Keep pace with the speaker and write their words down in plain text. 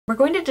We're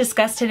going to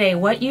discuss today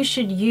what you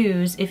should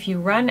use if you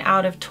run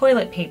out of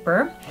toilet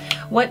paper,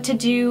 what to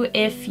do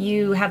if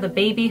you have a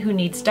baby who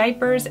needs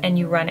diapers and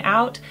you run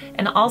out,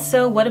 and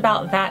also what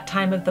about that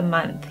time of the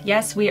month.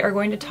 Yes, we are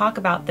going to talk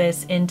about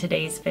this in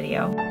today's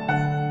video.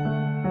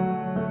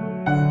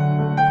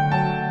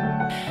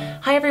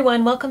 Hi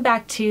everyone, welcome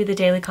back to the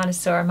Daily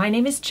Connoisseur. My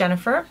name is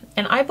Jennifer,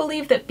 and I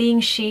believe that being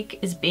chic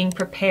is being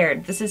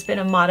prepared. This has been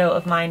a motto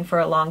of mine for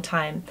a long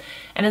time.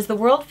 And as the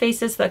world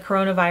faces the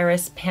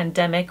coronavirus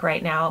pandemic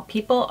right now,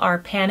 people are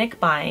panic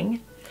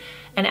buying.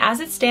 And as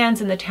it stands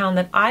in the town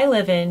that I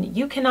live in,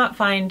 you cannot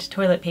find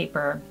toilet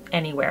paper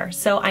anywhere.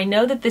 So I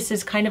know that this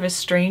is kind of a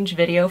strange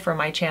video for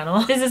my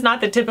channel. This is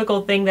not the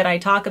typical thing that I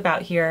talk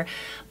about here,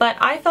 but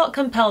I felt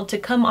compelled to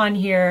come on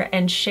here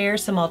and share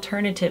some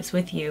alternatives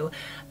with you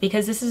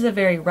because this is a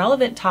very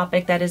relevant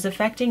topic that is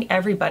affecting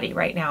everybody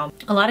right now.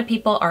 A lot of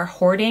people are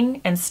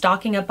hoarding and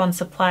stocking up on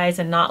supplies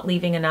and not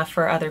leaving enough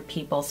for other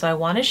people. So I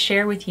want to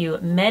share with you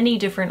many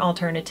different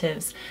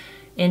alternatives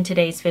in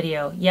today's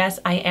video. Yes,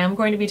 I am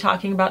going to be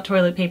talking about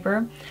toilet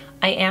paper.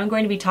 I am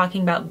going to be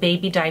talking about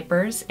baby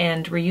diapers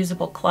and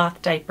reusable cloth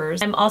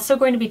diapers. I'm also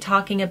going to be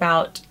talking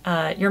about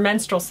your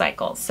menstrual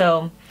cycle.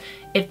 So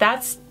if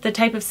that's the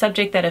type of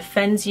subject that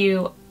offends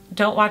you,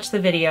 don't watch the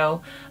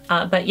video.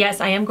 But yes,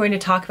 I am going to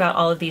talk about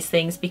all of these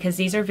things because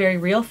these are very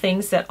real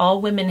things that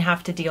all women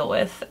have to deal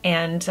with.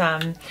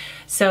 And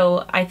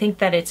so I think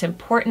that it's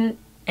important.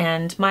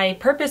 And my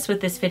purpose with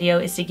this video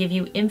is to give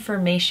you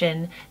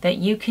information that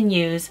you can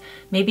use,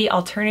 maybe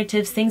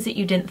alternatives, things that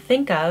you didn't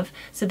think of,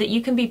 so that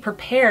you can be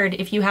prepared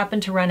if you happen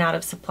to run out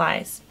of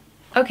supplies.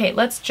 Okay,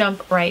 let's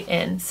jump right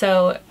in.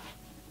 So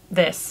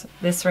this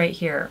right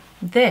here,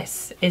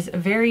 this is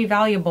very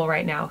valuable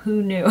right now.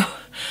 Who knew?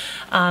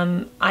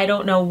 I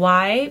don't know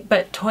why,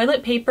 but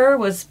toilet paper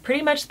was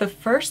pretty much the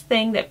first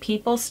thing that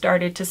people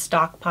started to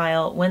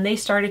stockpile when they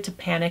started to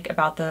panic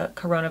about the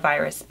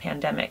coronavirus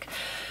pandemic.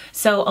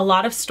 So a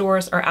lot of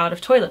stores are out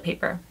of toilet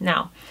paper.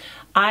 Now,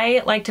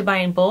 I like to buy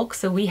in bulk,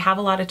 so we have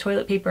a lot of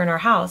toilet paper in our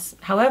house.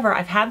 However,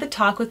 I've had the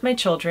talk with my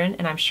children,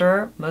 and I'm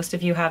sure most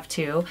of you have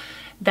too,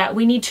 that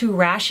we need to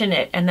ration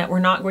it and that we're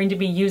not going to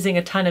be using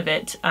a ton of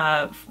it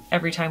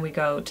every time we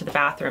go to the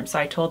bathroom. So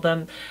I told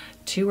them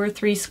 2 or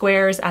 3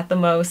 squares at the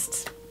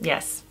most.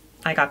 Yes,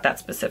 I got that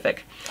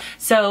specific.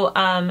 So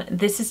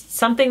this is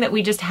something that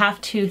we just have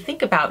to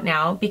think about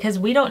now because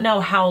we don't know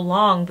how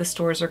long the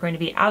stores are going to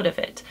be out of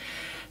it.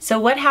 So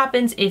what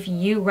happens if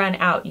you run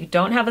out? You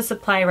don't have a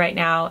supply right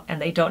now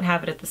and they don't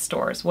have it at the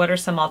stores. What are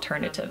some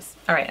alternatives?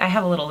 All right, I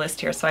have a little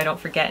list here so I don't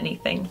forget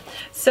anything.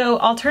 So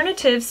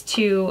alternatives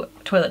to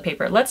toilet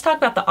paper. Let's talk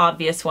about the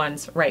obvious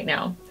ones right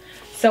now.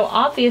 So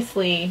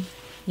obviously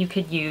you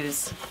could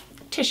use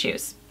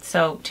tissues.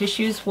 So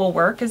tissues will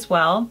work as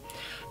well.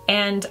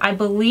 And I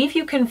believe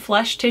you can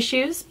flush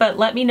tissues, but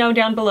let me know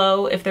down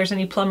below if there's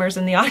any plumbers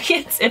in the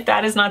audience if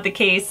that is not the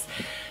case.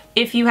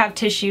 If you have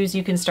tissues,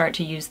 you can start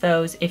to use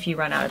those if you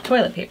run out of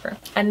toilet paper.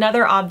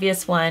 Another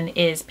obvious one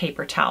is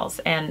paper towels.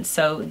 And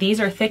so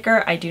these are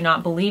thicker. I do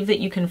not believe that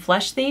you can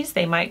flush these.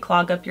 They might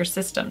clog up your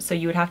system. So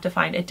you would have to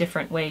find a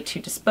different way to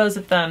dispose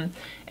of them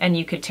and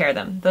you could tear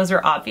them. Those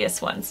are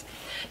obvious ones.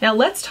 Now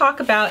let's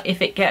talk about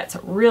if it gets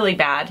really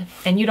bad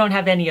and you don't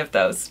have any of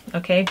those,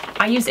 okay?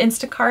 I use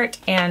Instacart,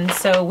 and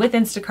so with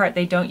Instacart,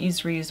 they don't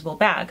use reusable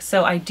bags.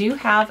 So I do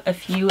have a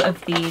few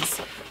of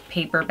these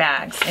paper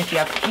bags. If you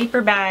have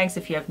paper bags,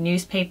 if you have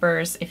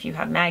newspapers, if you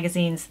have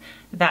magazines,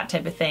 that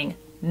type of thing.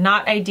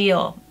 Not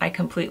ideal. I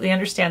completely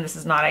understand this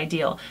is not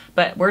ideal,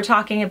 but we're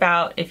talking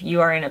about if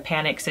you are in a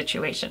panic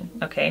situation,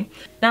 okay?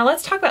 Now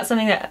let's talk about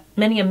something that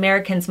many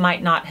Americans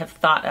might not have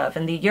thought of,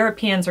 and the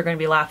Europeans are going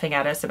to be laughing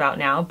at us about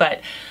now,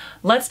 but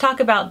let's talk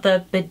about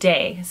the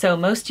bidet. So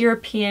most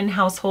European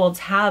households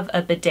have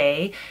a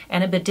bidet,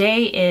 and a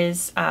bidet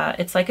is,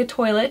 it's like a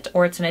toilet,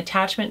 or it's an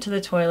attachment to the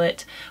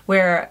toilet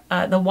where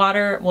the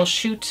water will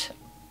shoot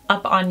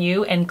up on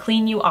you and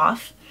clean you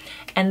off,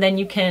 and then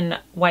you can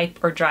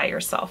wipe or dry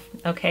yourself,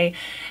 okay?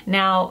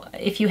 Now,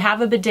 if you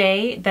have a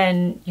bidet,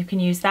 then you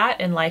can use that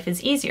and life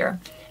is easier.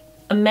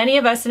 Many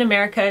of us in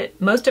America,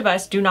 most of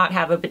us do not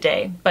have a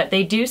bidet, but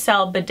they do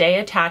sell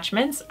bidet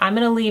attachments. I'm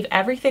gonna leave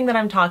everything that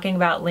I'm talking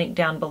about linked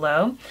down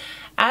below.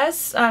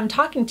 As I'm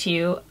talking to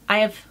you, I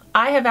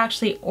have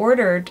actually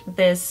ordered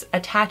this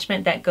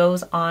attachment that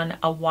goes on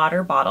a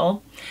water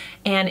bottle.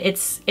 And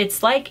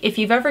it's like if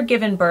you've ever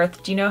given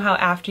birth, do you know how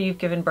after you've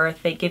given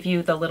birth, they give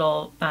you the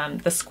little,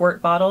 the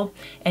squirt bottle,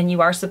 and you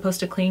are supposed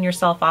to clean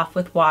yourself off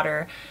with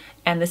water.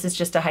 And this is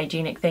just a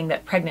hygienic thing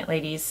that pregnant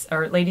ladies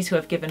or ladies who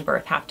have given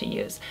birth have to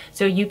use.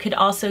 So you could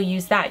also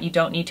use that. You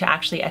don't need to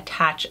actually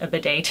attach a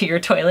bidet to your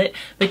toilet,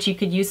 but you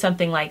could use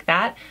something like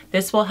that.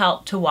 This will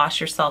help to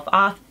wash yourself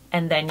off,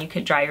 and then you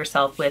could dry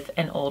yourself with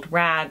an old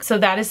rag. So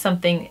that is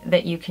something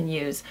that you can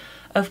use.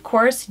 Of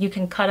course, you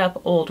can cut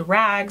up old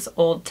rags,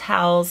 old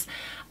towels.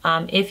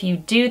 If you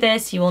do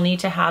this, you will need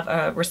to have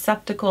a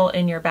receptacle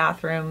in your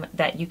bathroom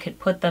that you could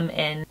put them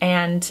in,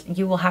 and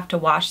you will have to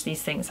wash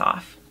these things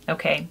off,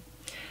 okay?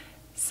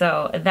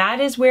 So that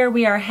is where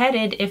we are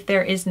headed if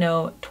there is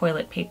no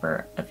toilet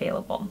paper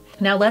available.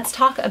 Now let's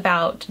talk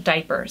about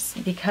diapers,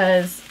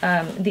 because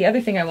the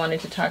other thing I wanted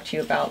to talk to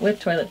you about with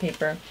toilet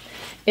paper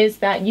is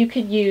that you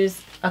could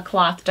use a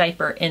cloth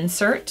diaper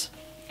insert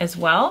as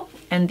well.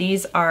 And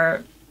these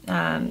are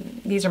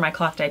my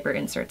cloth diaper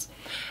inserts.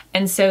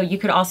 And so you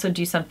could also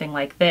do something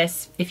like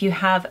this. If you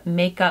have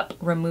makeup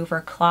remover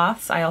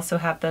cloths, I also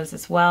have those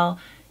as well.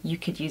 You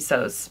could use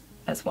those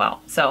as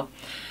well. So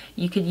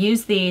you could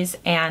use these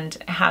and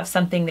have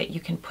something that you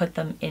can put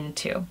them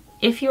into.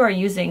 If you are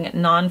using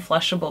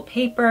non-flushable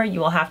paper, you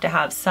will have to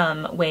have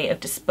some way of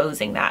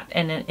disposing that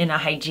in a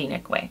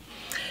hygienic way.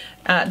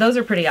 Those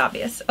are pretty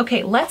obvious.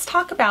 Okay, let's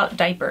talk about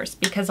diapers,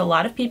 because a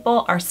lot of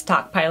people are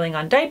stockpiling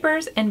on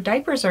diapers, and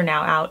diapers are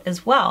now out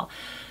as well.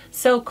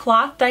 So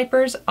cloth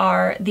diapers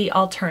are the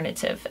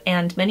alternative,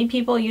 and many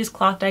people use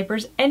cloth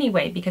diapers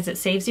anyway because it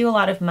saves you a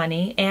lot of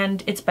money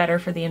and it's better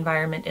for the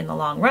environment in the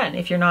long run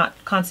if you're not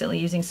constantly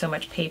using so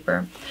much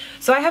paper.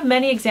 So I have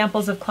many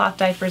examples of cloth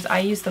diapers. I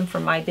use them for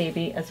my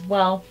baby as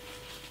well.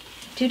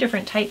 2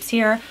 different types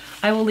here.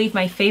 I will leave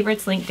my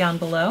favorites linked down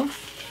below.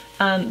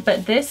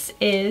 But this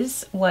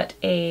is what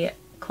a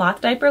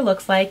cloth diaper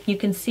looks like. You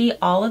can see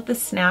all of the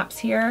snaps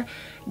here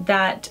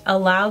that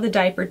allow the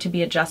diaper to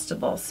be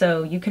adjustable.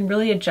 So you can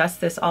really adjust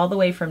this all the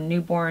way from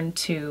newborn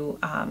to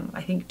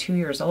I think 2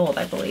 years old,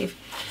 I believe.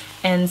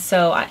 And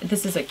so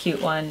this is a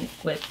cute one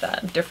with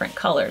different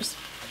colors.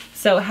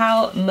 So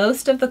how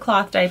most of the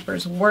cloth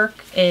diapers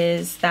work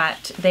is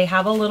that they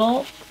have a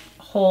little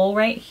hole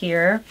right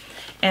here,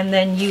 and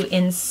then you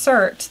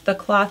insert the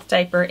cloth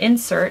diaper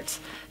insert.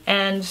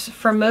 And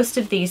for most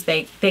of these,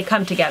 they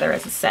come together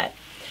as a set.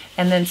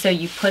 And then so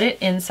you put it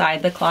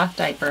inside the cloth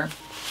diaper,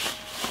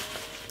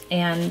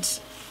 and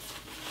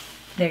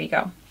there you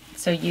go.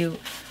 So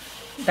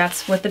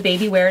that's what the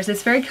baby wears.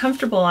 It's very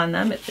comfortable on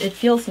them. It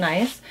feels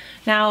nice.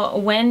 Now,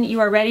 when you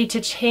are ready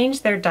to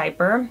change their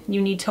diaper, you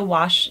need to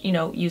wash,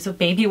 use a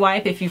baby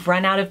wipe. If you've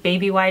run out of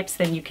baby wipes,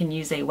 then you can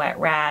use a wet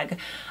rag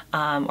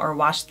or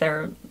wash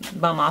their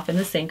bum off in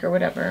the sink or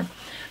whatever.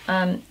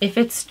 If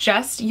it's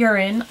just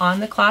urine on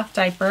the cloth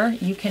diaper,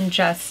 you can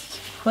just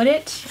put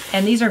it,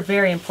 and these are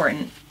very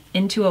important,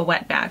 into a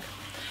wet bag.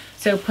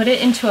 So put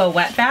it into a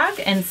wet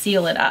bag and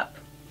seal it up.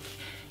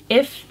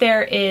 If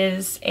there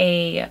is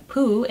a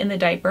poo in the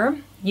diaper,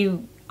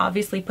 you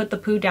obviously put the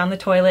poo down the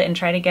toilet and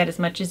try to get as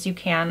much as you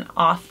can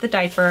off the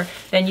diaper.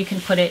 Then you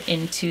can put it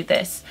into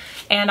this.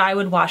 And I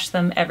would wash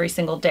them every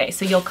single day.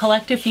 So you'll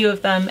collect a few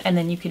of them and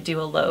then you could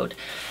do a load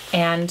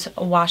and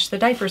wash the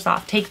diapers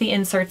off. Take the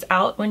inserts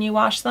out when you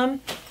wash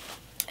them.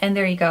 And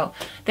there you go.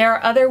 There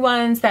are other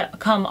ones that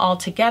come all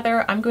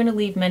together. I'm going to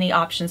leave many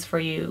options for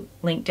you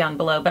linked down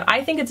below, but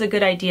I think it's a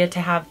good idea to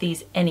have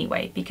these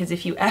anyway, because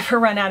if you ever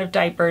run out of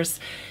diapers,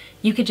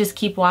 you could just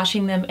keep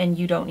washing them and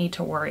you don't need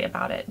to worry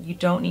about it. You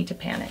don't need to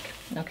panic,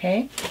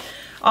 okay?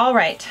 All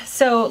right,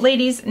 so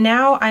ladies,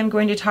 now I'm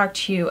going to talk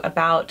to you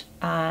about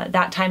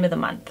that time of the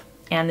month.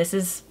 And this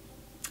is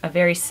a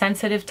very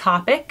sensitive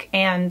topic,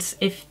 and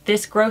if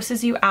this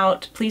grosses you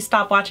out, please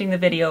stop watching the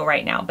video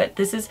right now. But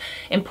this is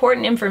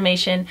important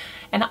information,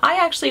 and I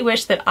actually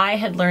wish that I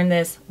had learned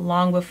this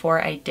long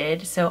before I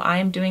did. So I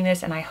am doing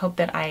this, and I hope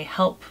that I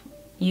help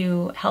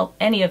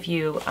any of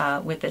you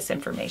with this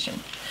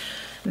information.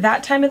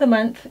 That time of the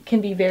month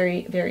can be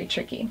very, very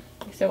tricky.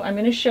 So I'm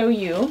going to show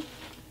you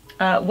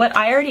what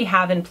I already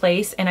have in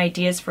place and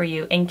ideas for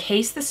you in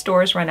case the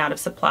stores run out of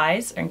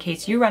supplies, or in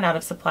case you run out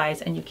of supplies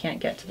and you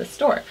can't get to the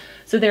store.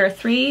 So there are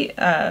 3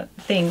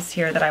 things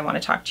here that I want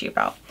to talk to you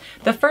about.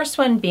 The first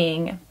one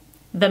being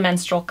the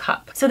menstrual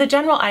cup. So the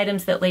general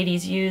items that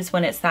ladies use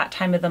when it's that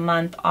time of the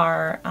month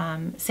are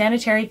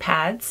sanitary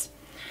pads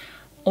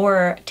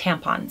or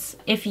tampons.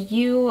 If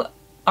you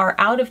are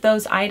out of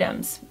those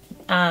items,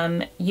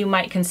 you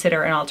might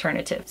consider an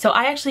alternative. So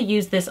I actually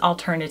use this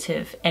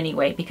alternative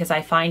anyway because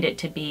I find it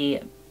to be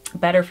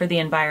better for the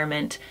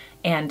environment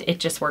and it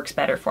just works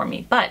better for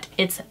me. But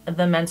it's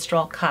the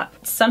menstrual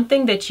cup.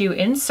 Something that you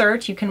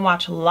insert. You can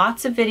watch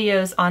lots of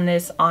videos on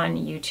this on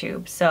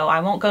YouTube, so I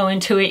won't go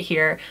into it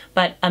here,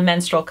 but a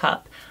menstrual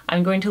cup.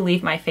 I'm going to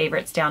leave my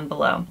favorites down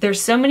below.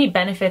 There's so many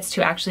benefits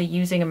to actually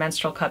using a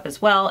menstrual cup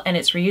as well, and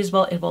it's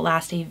reusable. It will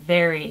last a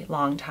very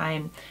long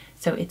time.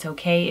 So it's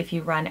okay if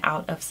you run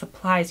out of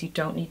supplies. You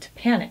don't need to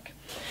panic.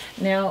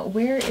 Now,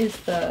 where is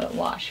the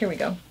wash? Here we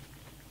go.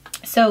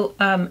 So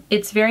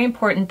it's very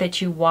important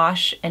that you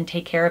wash and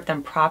take care of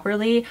them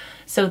properly.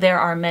 So there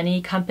are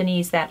many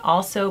companies that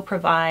also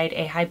provide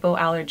a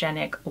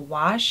hypoallergenic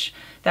wash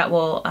that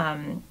will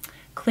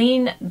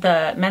clean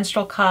the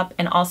menstrual cup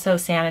and also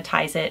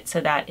sanitize it so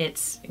that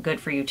it's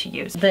good for you to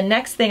use. The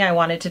next thing I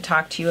wanted to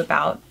talk to you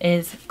about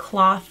is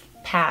cloth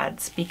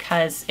pads,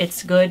 because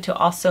it's good to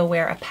also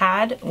wear a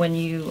pad when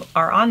you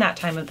are on that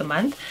time of the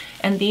month.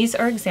 And these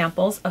are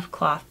examples of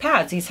cloth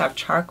pads. These have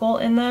charcoal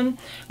in them.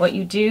 What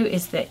you do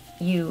is that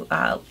you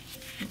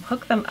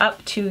hook them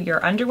up to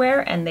your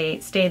underwear and they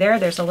stay there.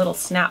 There's a little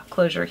snap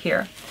closure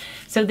here.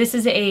 So this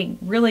is a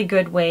really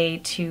good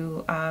way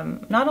to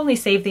not only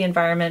save the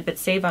environment, but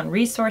save on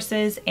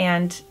resources.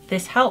 And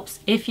this helps.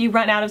 If you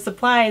run out of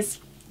supplies,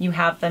 you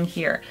have them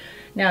here.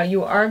 Now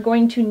you are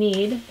going to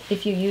need,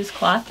 if you use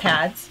cloth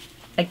pads,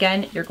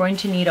 again, you're going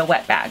to need a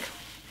wet bag.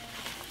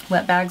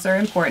 Wet bags are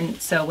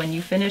important. So when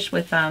you finish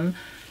with them,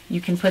 you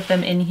can put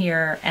them in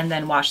here and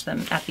then wash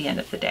them at the end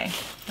of the day.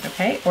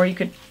 Okay, or you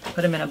could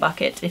put them in a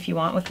bucket if you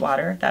want with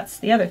water. That's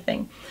the other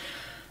thing.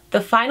 The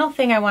final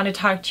thing I want to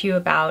talk to you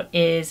about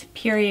is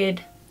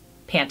period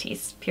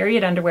panties,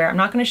 period underwear. I'm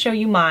not going to show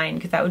you mine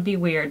because that would be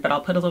weird, but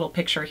I'll put a little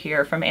picture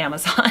here from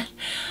Amazon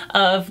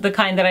of the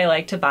kind that I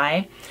like to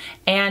buy.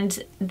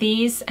 And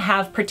these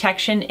have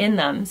protection in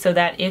them so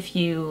that if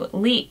you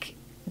leak,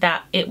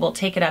 that it will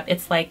take it up.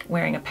 It's like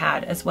wearing a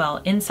pad as well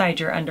inside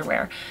your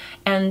underwear.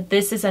 And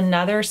this is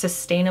another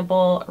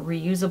sustainable,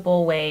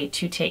 reusable way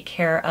to take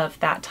care of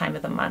that time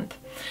of the month.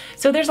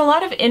 So there's a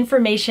lot of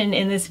information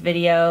in this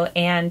video,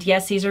 and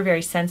yes, these are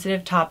very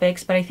sensitive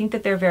topics, but I think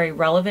that they're very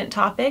relevant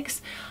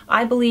topics.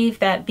 I believe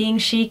that being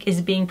chic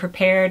is being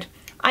prepared.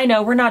 I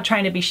know we're not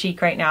trying to be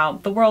chic right now.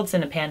 The world's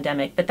in a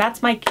pandemic, but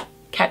that's my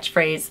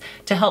catchphrase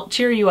to help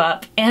cheer you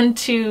up and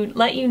to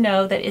let you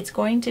know that it's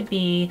going to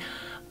be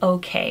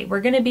okay.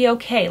 We're going to be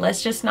okay.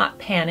 Let's just not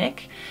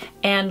panic,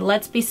 and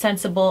let's be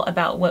sensible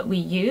about what we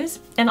use,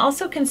 and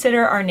also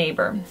consider our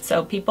neighbor.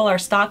 So people are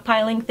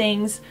stockpiling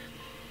things.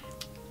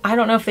 I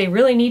don't know if they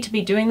really need to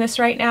be doing this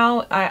right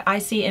now. I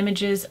see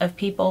images of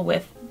people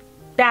with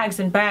bags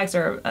and bags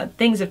or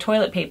things of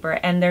toilet paper,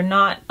 and they're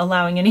not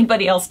allowing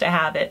anybody else to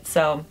have it.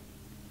 So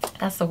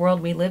that's the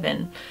world we live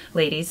in,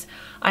 ladies.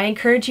 I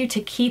encourage you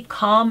to keep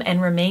calm and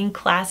remain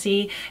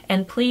classy,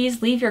 and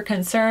please leave your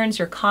concerns,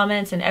 your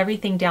comments, and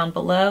everything down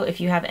below. If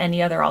you have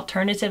any other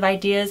alternative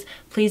ideas,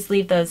 please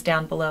leave those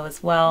down below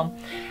as well.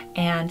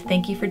 And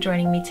thank you for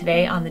joining me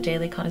today on the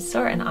Daily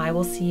Connoisseur, and I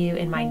will see you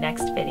in my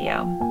next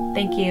video.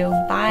 Thank you.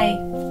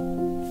 Bye.